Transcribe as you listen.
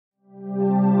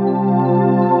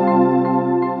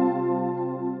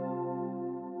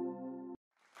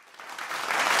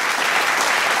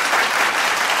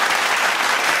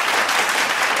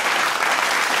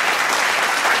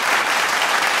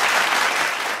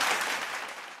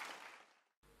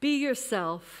Be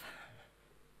yourself.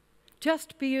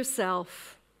 Just be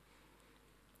yourself.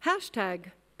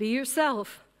 Hashtag be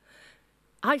yourself.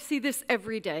 I see this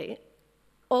every day,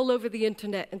 all over the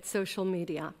internet and social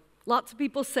media. Lots of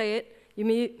people say it. You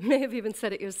may have even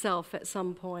said it yourself at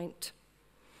some point.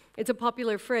 It's a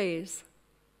popular phrase.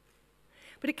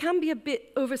 But it can be a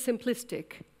bit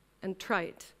oversimplistic and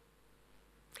trite.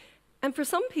 And for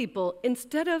some people,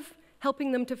 instead of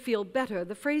helping them to feel better,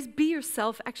 the phrase be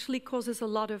yourself actually causes a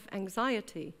lot of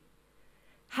anxiety.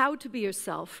 How to be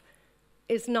yourself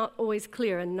is not always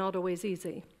clear and not always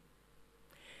easy.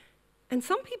 And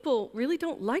some people really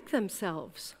don't like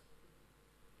themselves.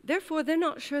 Therefore, they're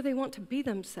not sure they want to be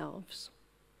themselves.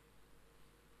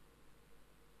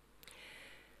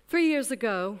 3 years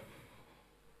ago,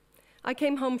 I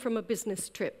came home from a business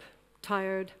trip,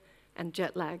 tired and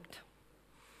jet-lagged.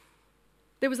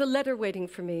 There was a letter waiting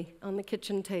for me on the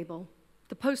kitchen table.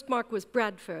 The postmark was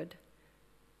Bradford,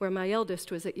 where my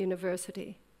eldest was at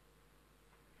university.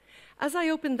 As I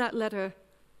opened that letter,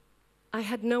 I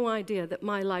had no idea that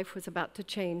my life was about to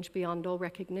change beyond all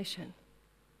recognition.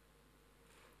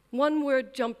 One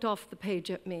word jumped off the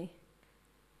page at me.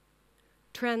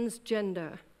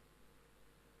 Transgender.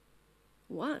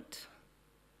 What?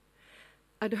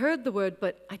 I'd heard the word,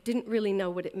 but I didn't really know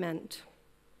what it meant.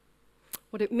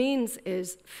 What it means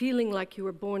is feeling like you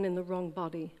were born in the wrong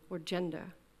body or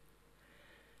gender.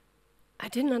 I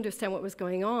didn't understand what was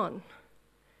going on.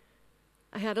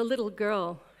 I had a little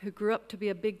girl who grew up to be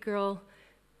a big girl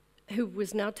who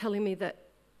was now telling me that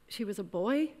she was a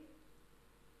boy.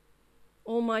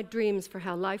 All my dreams for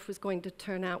how life was going to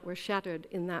turn out were shattered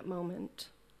in that moment.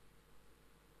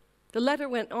 The letter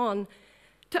went on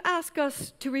to ask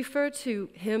us to refer to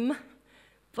him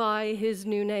by his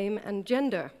new name and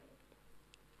gender.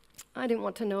 I didn't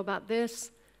want to know about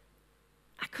this.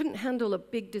 I couldn't handle a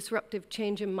big disruptive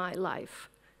change in my life.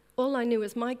 All I knew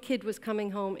is my kid was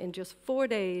coming home in just 4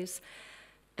 days,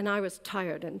 and I was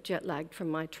tired and jet-lagged from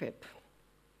my trip.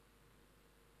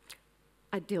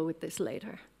 I'd deal with this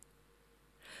later.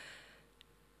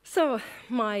 So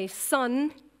my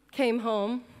son came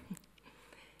home.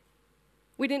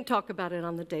 We didn't talk about it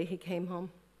on the day he came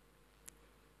home.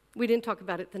 We didn't talk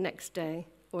about it the next day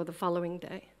or the following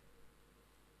day.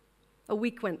 A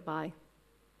week went by,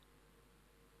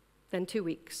 then 2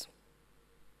 weeks,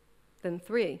 then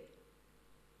 3,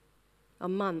 a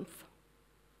month,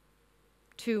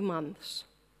 2 months.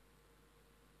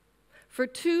 For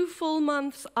 2 full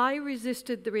months, I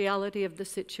resisted the reality of the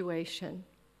situation.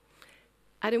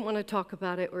 I didn't want to talk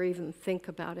about it or even think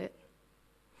about it.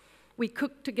 We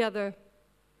cooked together,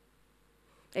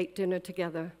 ate dinner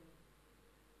together,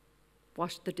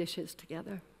 washed the dishes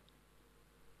together.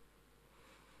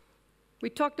 We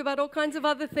talked about all kinds of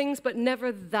other things, but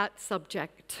never that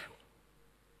subject.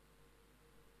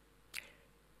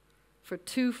 For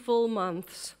 2 full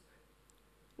months,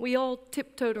 we all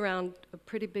tiptoed around a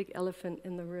pretty big elephant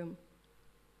in the room.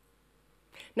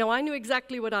 Now, I knew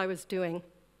exactly what I was doing.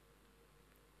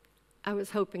 I was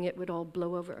hoping it would all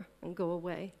blow over and go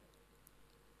away.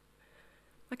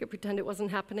 I could pretend it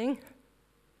wasn't happening.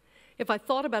 If I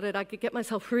thought about it, I could get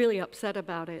myself really upset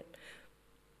about it.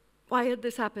 Why had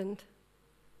this happened?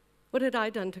 What had I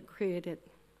done to create it?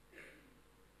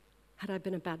 Had I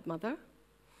been a bad mother?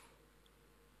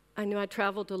 I knew I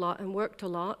traveled a lot and worked a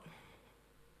lot.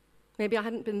 Maybe I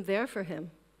hadn't been there for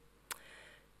him.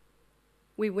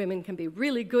 We women can be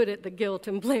really good at the guilt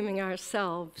and blaming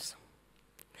ourselves.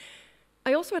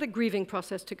 I also had a grieving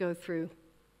process to go through.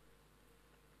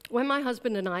 When my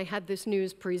husband and I had this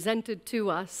news presented to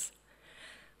us,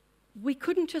 we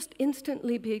couldn't just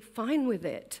instantly be fine with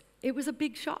it. It was a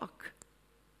big shock.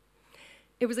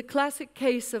 It was a classic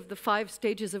case of the 5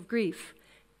 stages of grief,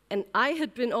 and I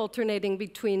had been alternating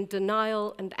between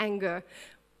denial and anger,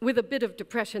 with a bit of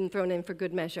depression thrown in for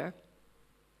good measure.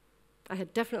 I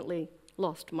had definitely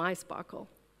lost my sparkle.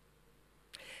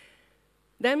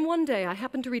 Then one day, I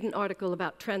happened to read an article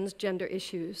about transgender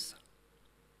issues.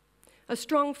 A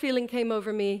strong feeling came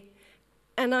over me,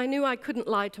 and I knew I couldn't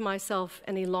lie to myself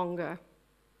any longer.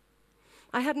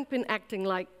 I hadn't been acting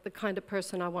like the kind of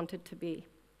person I wanted to be.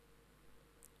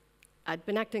 I'd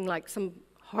been acting like some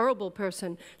horrible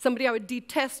person, somebody I would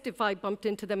detest if I bumped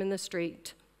into them in the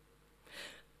street.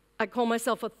 I call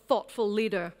myself a thoughtful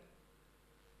leader.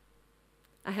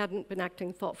 I hadn't been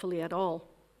acting thoughtfully at all,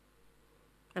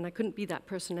 and I couldn't be that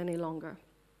person any longer.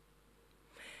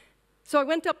 So I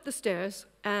went up the stairs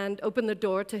and opened the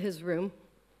door to his room.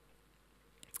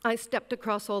 I stepped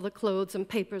across all the clothes and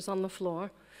papers on the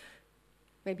floor.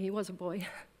 Maybe he was a boy.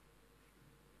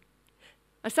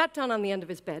 I sat down on the end of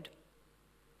his bed.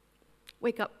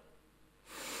 Wake up.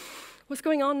 "What's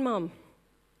going on, Mom?"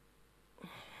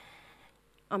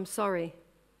 "I'm sorry."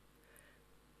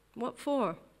 "What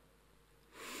for?"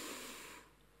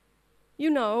 "You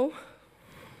know."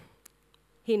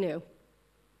 He knew.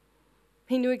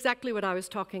 He knew exactly what I was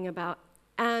talking about,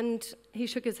 and he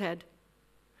shook his head.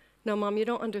 "No, Mom, you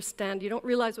don't understand. You don't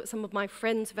realize what some of my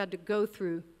friends have had to go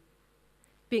through.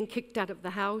 Being kicked out of the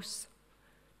house,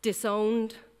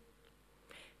 disowned."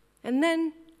 And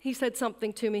then he said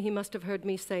something to me he must have heard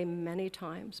me say many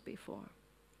times before.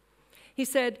 He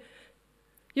said,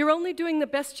 "You're only doing the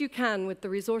best you can with the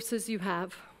resources you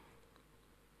have."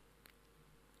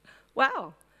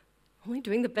 Wow, only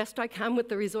doing the best I can with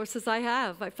the resources I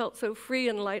have. I felt so free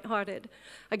and lighthearted.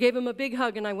 I gave him a big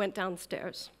hug and I went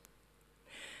downstairs.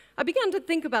 I began to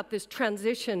think about this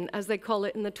transition, as they call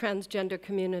it in the transgender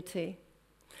community.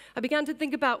 I began to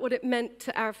think about what it meant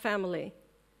to our family.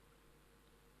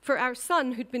 For our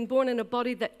son, who'd been born in a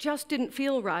body that just didn't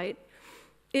feel right,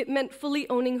 it meant fully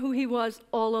owning who he was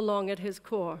all along at his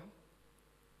core.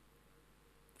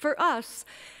 For us,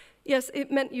 yes,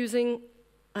 it meant using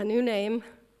a new name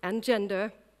and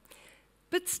gender,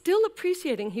 but still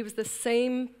appreciating he was the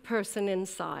same person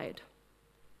inside.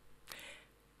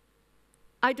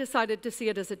 I decided to see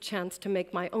it as a chance to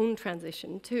make my own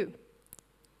transition too,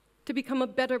 to become a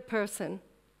better person,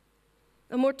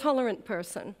 a more tolerant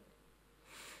person,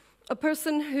 a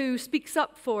person who speaks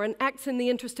up for and acts in the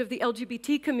interest of the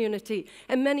LGBT community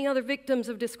and many other victims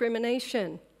of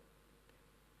discrimination.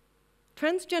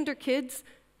 Transgender kids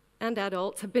and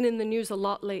adults have been in the news a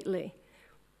lot lately.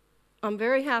 I'm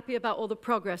very happy about all the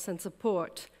progress and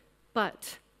support,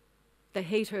 but the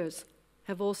haters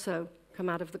have also come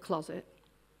out of the closet.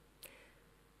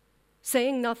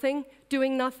 Saying nothing,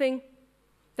 doing nothing,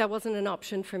 that wasn't an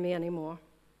option for me anymore.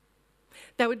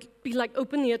 That would be like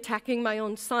openly attacking my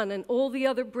own son and all the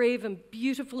other brave and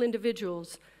beautiful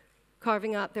individuals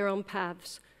carving out their own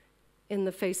paths in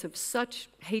the face of such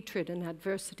hatred and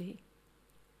adversity.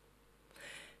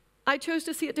 I chose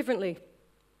to see it differently.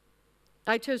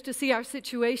 I chose to see our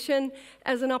situation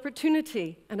as an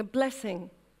opportunity and a blessing.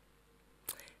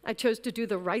 I chose to do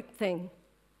the right thing,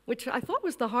 which I thought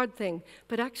was the hard thing,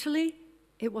 but actually,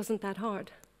 it wasn't that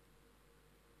hard.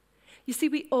 You see,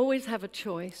 we always have a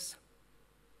choice.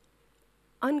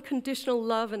 Unconditional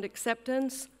love and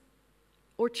acceptance,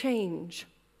 or change.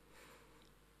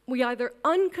 We either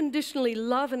unconditionally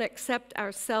love and accept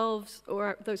ourselves,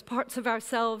 or those parts of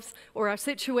ourselves, or our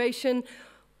situation,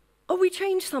 or we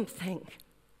change something.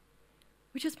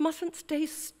 We just mustn't stay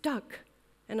stuck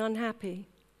and unhappy.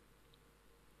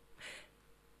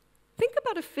 Think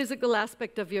about a physical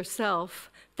aspect of yourself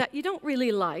that you don't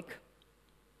really like.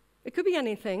 It could be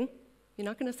anything. You're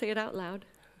not going to say it out loud.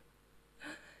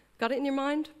 Got it in your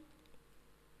mind?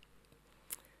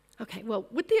 Okay, well,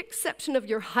 with the exception of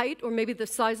your height or maybe the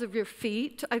size of your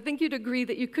feet, I think you'd agree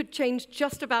that you could change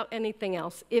just about anything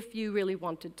else if you really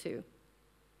wanted to.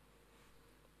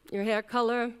 Your hair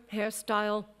color,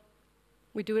 hairstyle,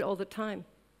 we do it all the time.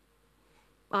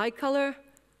 Eye color,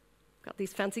 got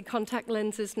these fancy contact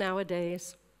lenses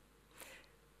nowadays.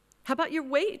 How about your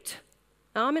weight?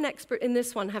 Now, I'm an expert in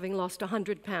this one, having lost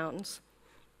 100 pounds.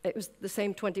 It was the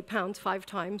same 20 pounds 5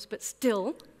 times, but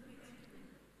still.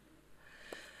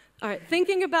 All right,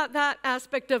 thinking about that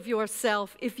aspect of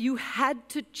yourself, if you had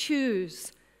to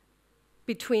choose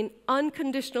between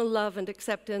unconditional love and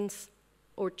acceptance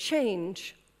or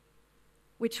change,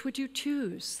 which would you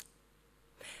choose?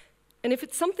 And if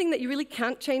it's something that you really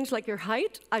can't change, like your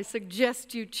height, I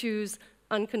suggest you choose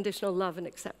unconditional love and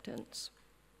acceptance.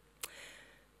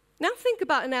 Now think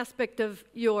about an aspect of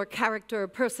your character or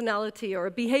personality or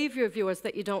a behavior of yours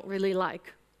that you don't really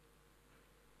like.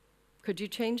 Could you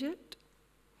change it?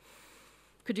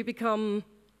 Could you become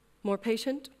more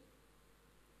patient?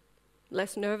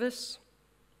 Less nervous?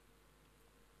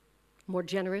 More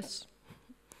generous?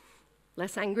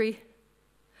 Less angry?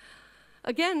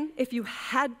 Again, if you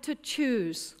had to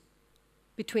choose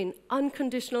between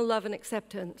unconditional love and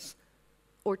acceptance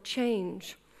or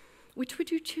change, which would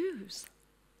you choose?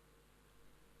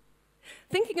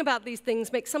 Thinking about these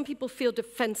things makes some people feel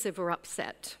defensive or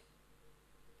upset.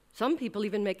 Some people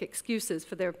even make excuses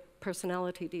for their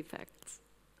personality defects.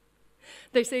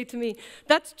 They say to me,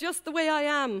 "That's just the way I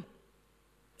am.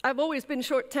 I've always been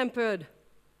short-tempered.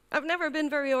 I've never been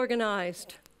very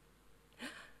organized."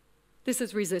 This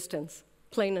is resistance,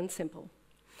 plain and simple.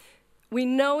 We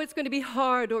know it's going to be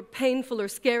hard or painful or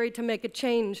scary to make a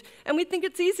change, and we think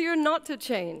it's easier not to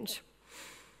change.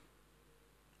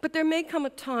 But there may come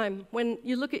a time when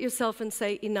you look at yourself and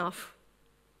say, enough.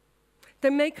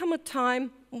 There may come a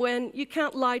time when you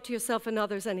can't lie to yourself and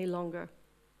others any longer.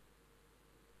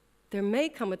 there may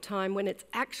come a time when it's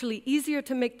actually easier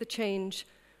to make the change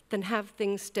than have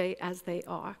things stay as they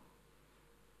are.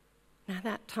 Now,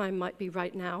 that time might be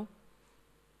right now,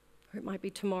 or it might be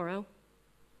tomorrow.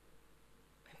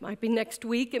 It might be next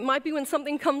week. It might be when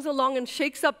something comes along and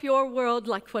shakes up your world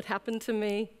like what happened to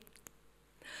me.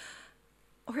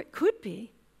 Or it could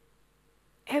be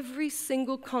every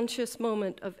single conscious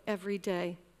moment of every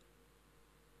day.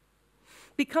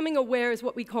 Becoming aware is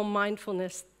what we call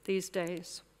mindfulness these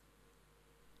days.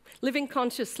 Living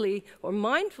consciously or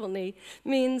mindfully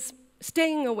means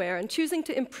staying aware and choosing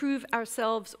to improve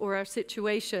ourselves or our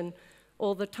situation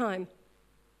all the time.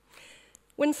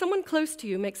 When someone close to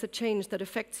you makes a change that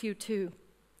affects you too,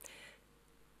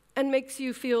 and makes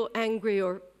you feel angry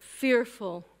or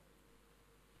fearful,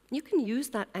 you can use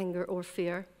that anger or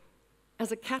fear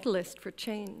as a catalyst for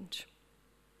change.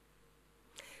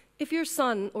 If your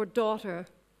son or daughter,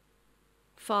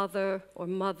 father or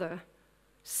mother,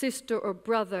 sister or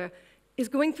brother is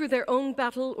going through their own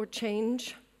battle or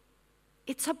change,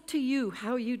 it's up to you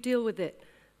how you deal with it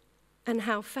and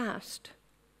how fast.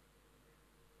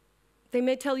 They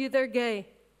may tell you they're gay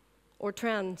or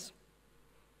trans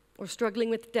or struggling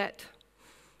with debt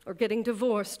or getting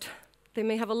divorced. They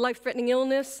may have a life-threatening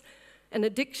illness, an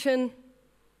addiction.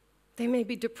 They may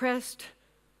be depressed,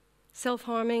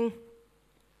 self-harming.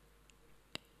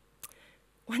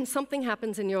 When something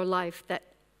happens in your life that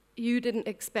you didn't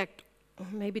expect or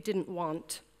maybe didn't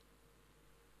want,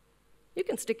 you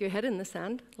can stick your head in the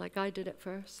sand like I did at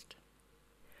first.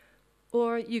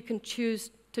 Or you can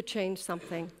choose to change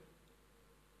something,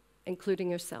 including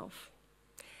yourself.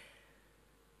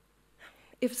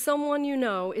 If someone you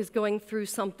know is going through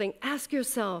something, ask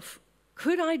yourself,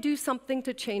 could I do something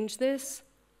to change this?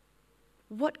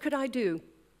 What could I do?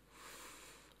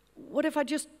 What if I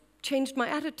just changed my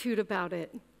attitude about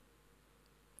it?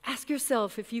 Ask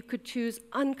yourself if you could choose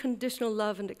unconditional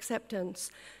love and acceptance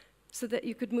so that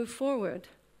you could move forward.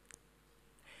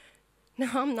 Now,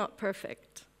 I'm not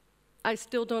perfect. I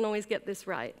still don't always get this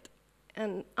right.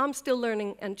 And I'm still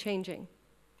learning and changing.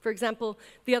 For example,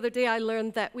 the other day I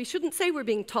learned that we shouldn't say we're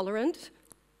being tolerant.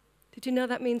 Did you know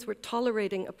that means we're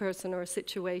tolerating a person or a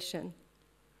situation?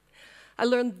 I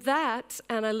learned that,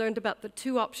 and I learned about the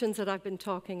two options that I've been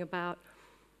talking about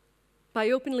by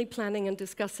openly planning and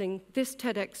discussing this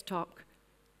TEDx talk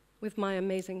with my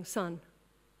amazing son.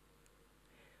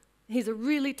 He's a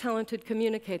really talented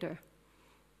communicator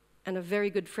and a very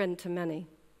good friend to many,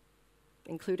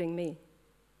 including me.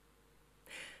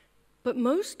 But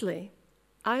mostly,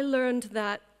 I learned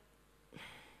that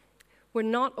we're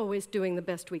not always doing the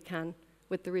best we can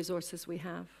with the resources we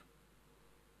have.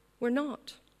 We're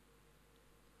not.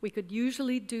 We could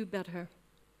usually do better.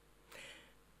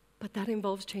 But that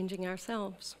involves changing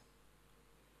ourselves.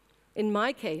 In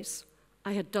my case,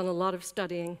 I had done a lot of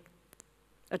studying,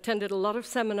 attended a lot of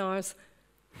seminars,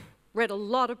 read a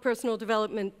lot of personal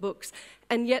development books,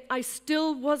 and yet I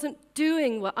still wasn't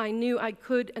doing what I knew I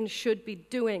could and should be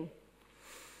doing.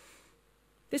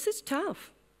 This is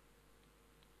tough.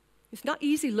 It's not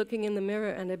easy looking in the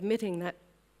mirror and admitting that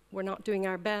we're not doing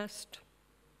our best.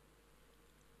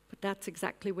 But that's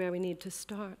exactly where we need to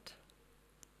start.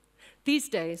 These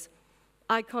days,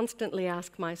 I constantly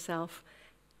ask myself,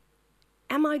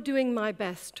 am I doing my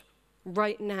best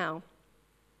right now?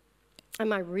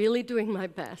 Am I really doing my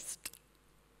best?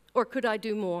 Or could I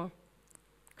do more?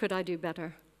 Could I do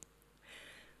better?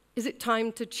 Is it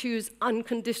time to choose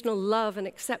unconditional love and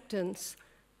acceptance?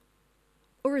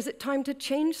 Or is it time to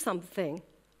change something?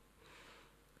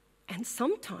 And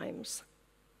sometimes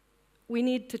we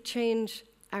need to change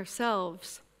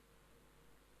ourselves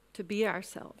to be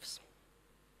ourselves.